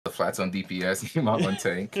flats on DPS. You might want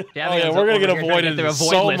tank. Yeah, oh yeah, we're gonna get avoided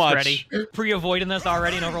so much. Ready. Pre-avoiding this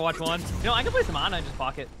already in Overwatch 1. You know, I can play some Ana and just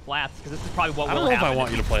pocket flats because this is probably what will happen. I don't know if I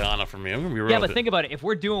want you to play Ana for me. I'm gonna be real. Yeah, but think about it. If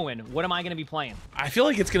we're doing, what am I gonna be playing? I feel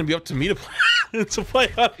like it's gonna be up to me to play to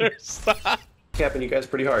play other stuff. Capping you guys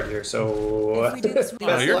pretty hard here, so. Oh,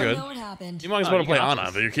 you're good. You might as well play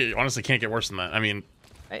Ana, but you honestly can't get worse than that. I mean.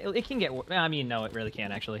 It can get. I mean, no, it really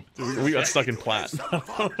can actually. We got stuck in plat.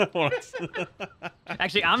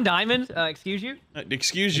 Actually, I'm diamond. Excuse you.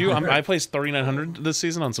 Excuse you. I placed 3,900 this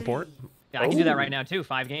season on support. Yeah, I can do that right now too.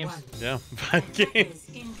 5 games. Yeah, 5 games.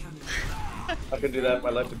 I can do that.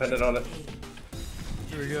 My life depended on it.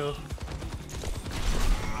 Here we go.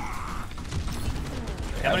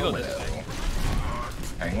 Yeah, I'm gonna go this way.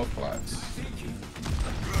 Hang with flats.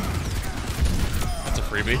 That's a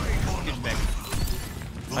freebie.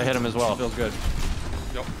 I hit him as well. Feels good.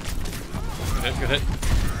 Yep. Good hit. Good hit.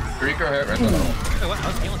 Kiriko hit right now. Oh, what? I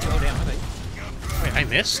was healing too. Oh damn! Wait, I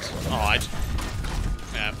missed? Oh,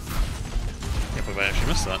 yeah. Can't believe I actually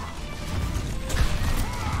missed that.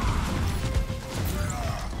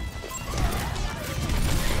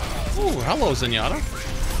 Ooh, hello, Zenyatta.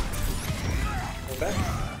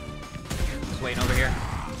 Just waiting over here.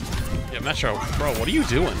 Yeah, Metro, bro, what are you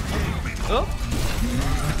doing? Oh.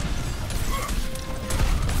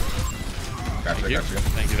 Gotcha, Thank you. gotcha.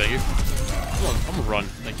 Thank you, thank you. I'm gonna run.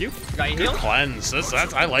 Thank you. Got you Good healed? cleanse.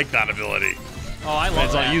 I like that ability. Oh, I love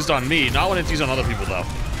It's that. not used on me, not when it's used on other people, though.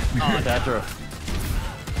 Oh, Thatcher.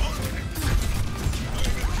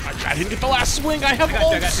 I didn't get the last swing. I have I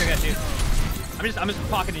got you. I ults. got you. I'm just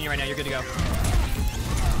pocketing you right now. You're good to go. I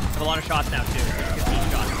have a lot of shots now too.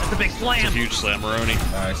 That's a big slam. It's a huge slam-a-roni.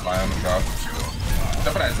 Nice, lie on the top.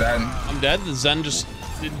 Jump at that Zen. I'm dead. The Zen just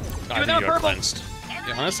did. I think you got cleansed.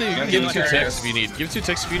 Yeah, honestly, you can give 2 ticks if you need. Give 2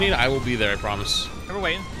 ticks if you need. I will be there. I promise. We're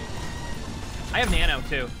waiting. I have nano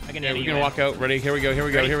too. I can. Yeah, we're gonna walk out. Ready? Here we go. Here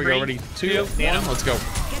we go. Here we go. Ready? 2, 1. Nano. Let's go.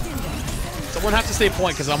 Someone have to stay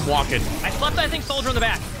point because I'm walking. I slept. I think soldier in the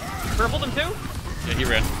back. Purpled him too. Yeah, he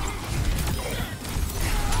ran.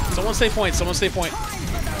 Someone stay point. Someone stay point.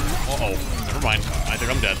 Uh-oh. Never mind. I think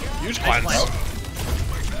I'm dead. Huge cleanse.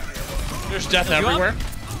 There's death everywhere.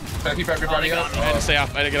 Keep everybody up. I had to stay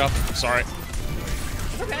off. I had to get off. Sorry.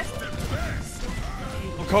 Okay.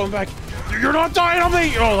 I'm coming back. You're not dying on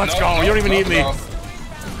me! Oh, let's go. You don't even need me.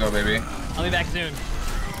 Let's go, baby. I'll be back soon.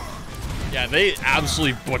 Yeah, they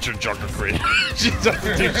absolutely butchered Junker Creed. She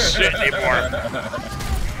doesn't do shit anymore.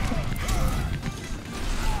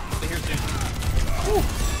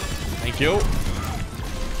 Thank you.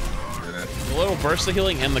 The little burst of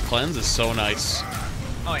healing and the cleanse is so nice.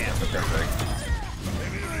 Oh yeah. Perfect.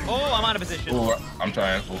 Oh, I'm out of position. Ooh, I'm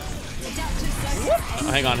trying. Ooh.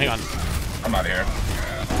 Hang on, hang on. I'm out of here.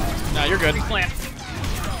 Nah, you're good. Slam.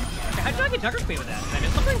 How did I get Junker Queen with that? Did I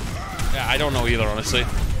miss something? Yeah, I don't know either, honestly.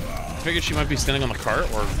 I figured she might be standing on the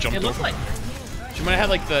cart or jumped It looks over. like. She might have had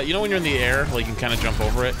like the, you know when you're in the air, like you can kind of jump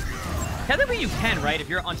over it? Technically you can, right? If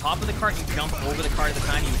you're on top of the cart, you jump over the cart at the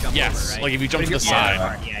time you jump Yes, over, right? like if you jump to the on side.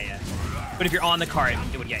 cart, yeah. But if you're on the cart,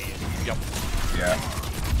 it would get you. Yep. Yeah.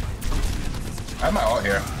 I have my ult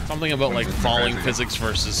here. Something about like falling physics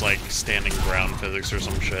versus like standing ground physics or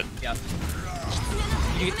some shit. Yep.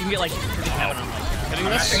 You can get like pretty down on like Hitting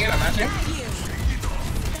I'm this? matching it, I'm matching.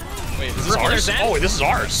 Wait, is this ours? Oh, wait, this is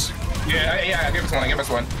ours. Yeah, give us one, give us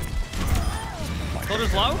one.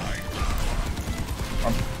 Soldier's low.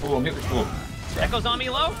 Ooh. Echo's on me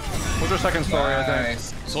low. Soldier second story, I think.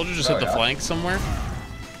 Nice. Soldier just hit the flank somewhere.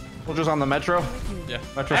 Soldier's on the Metro. Yeah.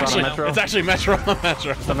 Metro's Actually, on a Metro. it's actually Metro on a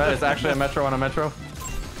Metro. It's actually a Metro on a Metro.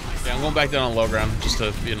 Yeah, I'm going back down on low ground just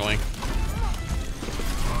to be annoying.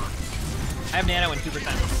 I have nano in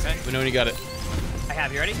 2%. Okay. We know when you got it. I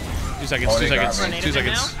have. You ready? 2 seconds, Oh, 2 they got seconds, me. 2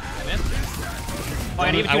 seconds. Now. I missed. Oh,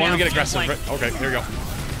 I need I want to to get aggressive. Flank. Okay, here we go.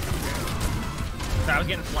 Sorry, I was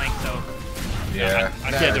getting flanked, so. Yeah.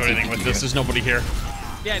 I can't do anything with this. There's nobody here.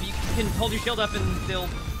 Yeah, you can hold your shield up and they'll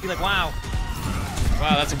be like, wow.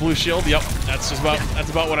 Wow, that's a blue shield. Yep, that's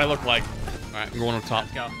about what I look like. All right, I'm going up top.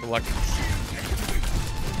 Let's go. Good luck.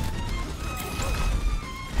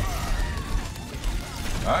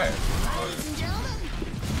 Alright.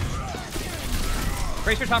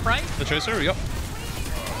 Tracer top right. The tracer. Yep.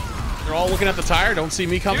 They're all looking at the tire. Don't see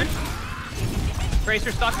me coming.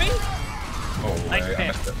 Tracer stuck me. Oh, Nice wait, I pick.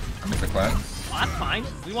 missed it. I missed the cleanse. Well, that's fine.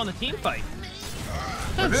 We won the team fight.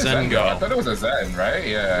 Where did Zen Zen go? I go. thought it was a Zen, right?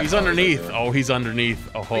 Yeah. He's underneath. Oh, he's underneath.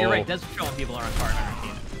 Oh, But you're right. It does show when people are on card on our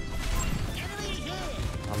team.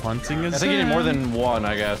 I'm hunting a I think you need more than one,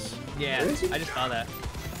 I guess. Yeah, I just saw that.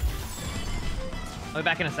 I'll be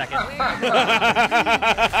back in a second. Wait,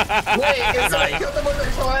 it's like kill them with the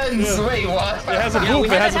cleanse. Wait, what? It has a Yeah, boop. we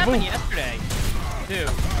It had has that a happen boop. yesterday, too,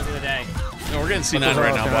 or the other day. No, we're getting C9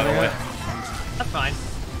 right now, by the way. That's fine.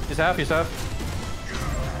 He's half, he's half.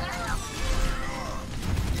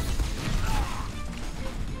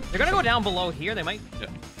 They're gonna go down below here. They might. Yeah.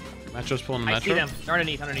 Metro's pulling the I Metro. see them. They're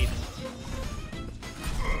underneath.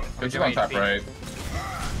 It's on top right.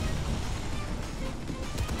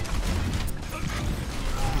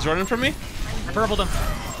 He's running from me. I purpled him.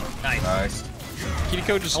 Nice. Nice.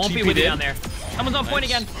 Kiriko just I won't be TP'd with you in. down there. Someone's on point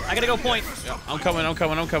Nice. again. I gotta go point. Yeah, I'm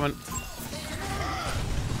coming.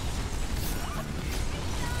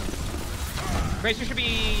 Tracer should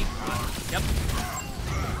be. Yep.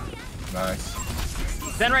 Nice.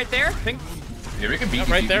 Zen right there. Pink. Yeah, we can beat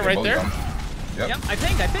right you. there, right there. Yep. Yep. I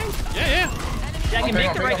think. Yeah, yeah. Yeah, I can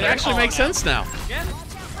make the right It there. actually makes sense now. Yeah.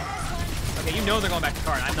 Okay, you know they're going back to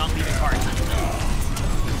card. I'm not leaving card.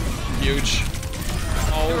 Huge.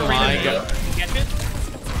 Oh my god. Catch it.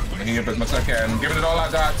 I'm making it as much as I can. Giving it all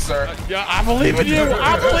I got, sir. Yeah, I believe in you.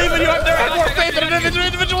 I believe in you. I've never had more faith in an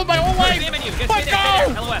individual in my whole life. Damn it, you. But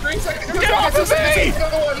go! LOS. 3 seconds. Get off of me!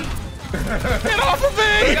 Another one. Get off of me!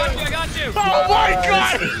 I got you. Oh my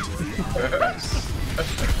god!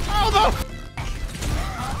 Oh no!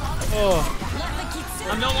 Oh,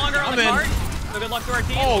 I'm no longer on I'm the in. card. So good luck to our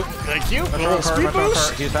team. oh, thank you. A Metro little cart, speed Metro boost.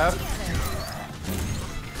 cart. He's half.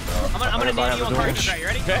 I'm gonna name you on card. Right, you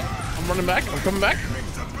ready? Okay, I'm running back. I'm coming back.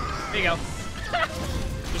 There you go.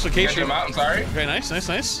 Just in Can't case get him out, I'm sorry. Okay, nice.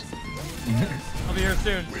 I'll be here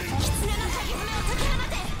soon.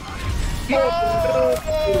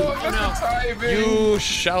 Oh, no. timing. You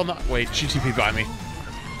shall not wait. GTP by me.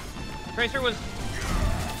 Tracer was.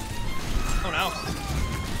 Oh no.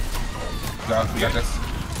 No, we got this.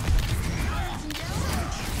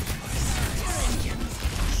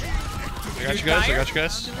 I got you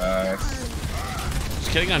guys. Nice.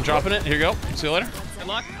 Just kidding. I'm dropping it. Here you go. See you later. Good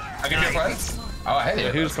luck. I give you a cleanse. Oh, I hit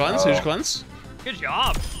it. Who's cleanse? Who's cleanse? Good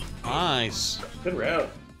job. Nice. Good round.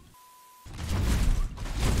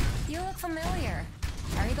 You look familiar.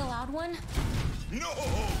 Are you the loud one? No,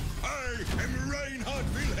 I am Reinhardt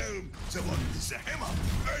Wilhelm, the one with the hammer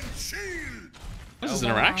and shield. This is The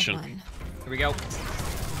interaction. loud one. Here we go.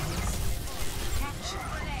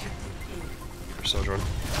 You're so Jordan.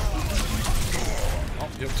 Oh,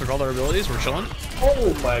 yep. Took all their abilities. We're chilling.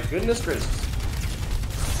 Oh my goodness gracious.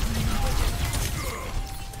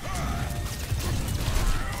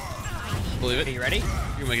 Believe Okay, it. you ready? You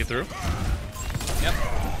can make it through. Yep.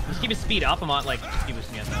 Just keep his speed up. I'm on like speed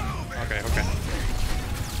boosting it though. Okay.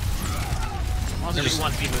 Also, just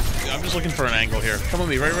one speed boost. I'm just looking for an angle here. Come with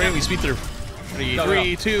me. Right. We speed through. Ready? Go,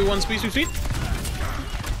 3, go. 2, 1. Speed.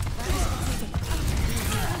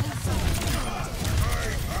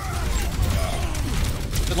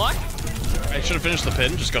 Good luck. I should have finished the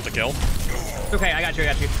pin. Just got the kill. Okay, I got you.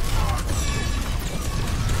 I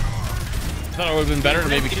thought it would have been better to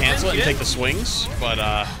maybe You did? cancel it You and did? take the swings, but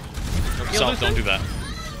note to self, don't do that.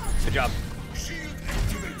 Good job.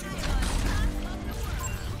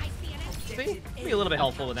 See? Be a little bit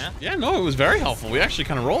helpful with that. Yeah, no, it was very helpful. We actually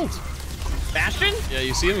kind of rolled. Bastion? Yeah,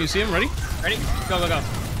 you see him? Ready? Ready? Go.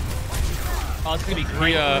 Oh, it's gonna be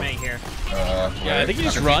great We, for me here. Yeah, I think you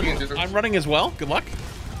just can run. TP into the- I'm running as well. Good luck.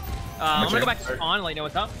 I'm gonna go back to spawn and let you know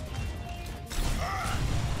what's up.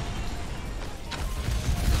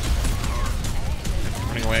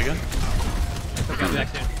 Running away again. Okay, I'll be back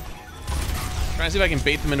soon. Trying to see if I can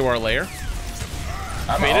bait them into our lair.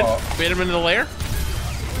 I'm Baited? all. Bait them into the lair?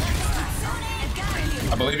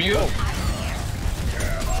 I believe in you.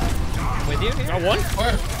 With you here? Got one?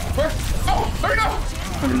 Where? Oh, there we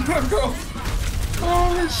go. Let's go.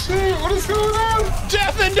 Holy shit, what is going on?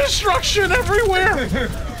 Death and destruction everywhere!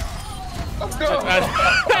 Let's go.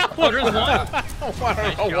 Oh, there's one.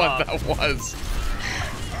 I don't know job. what that was.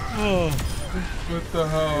 Oh, What the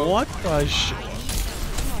hell? what the shit?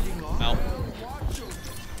 Ow.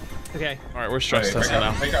 Okay. Alright, we're stress Wait, testing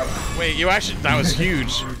now. Wake up. Wait, you actually, that was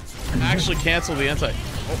huge. Actually canceled the anti.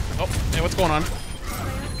 Oh, hey, what's going on?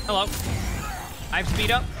 Hello. I have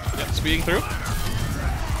speed up. Yep, speeding through.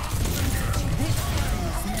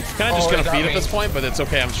 Kind of just Oh, gonna it got feed me. at this point, but it's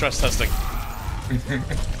okay. I'm stress testing.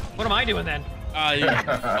 What am I doing then?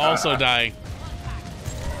 Yeah, also dying.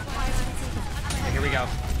 Okay, here we go.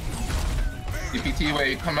 DPT,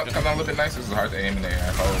 wait, come down a little bit nicer. This is hard to aim in the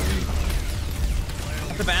air. Holy.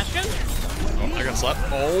 Sebastian? Oh, I got slapped.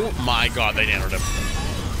 Oh my god, they nanoed him.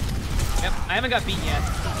 Yep, I haven't got beaten yet.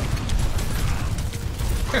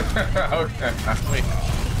 Okay. Wait,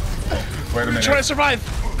 Wait a minute. try to survive.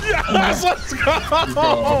 Yes, let's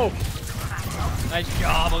go. Nice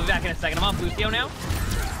job. I'll be back in a second. I'm on Lucio now.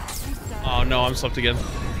 Oh no, I'm slipped again.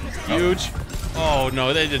 Huge. Oh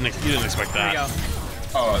no, they didn't. You didn't expect There we that. go.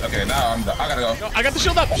 Oh, okay. Now I gotta go. No, I got the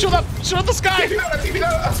shield up. Shield up. Shield up the sky. Take it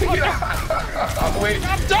out. Wait.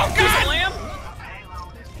 Don't God. Slam.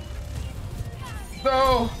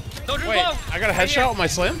 No. Soldier's Wait, low. I got a headshot with my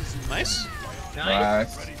slam. Nice.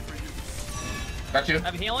 Nice. Nice. Got you. I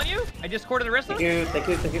have a heal on you. I discorded the Rissa. Thank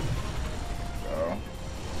you. Oh.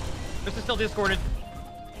 Rissa's still discorded.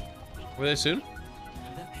 Were they soon?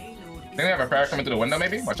 Think they have a fire coming through the window,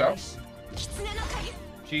 maybe? Watch out.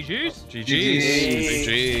 GG's.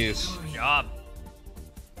 GG's. Good job.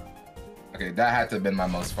 Okay, that had to have been my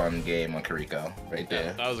most fun game on Kiriko, right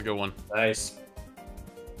there. That was a good one. Nice.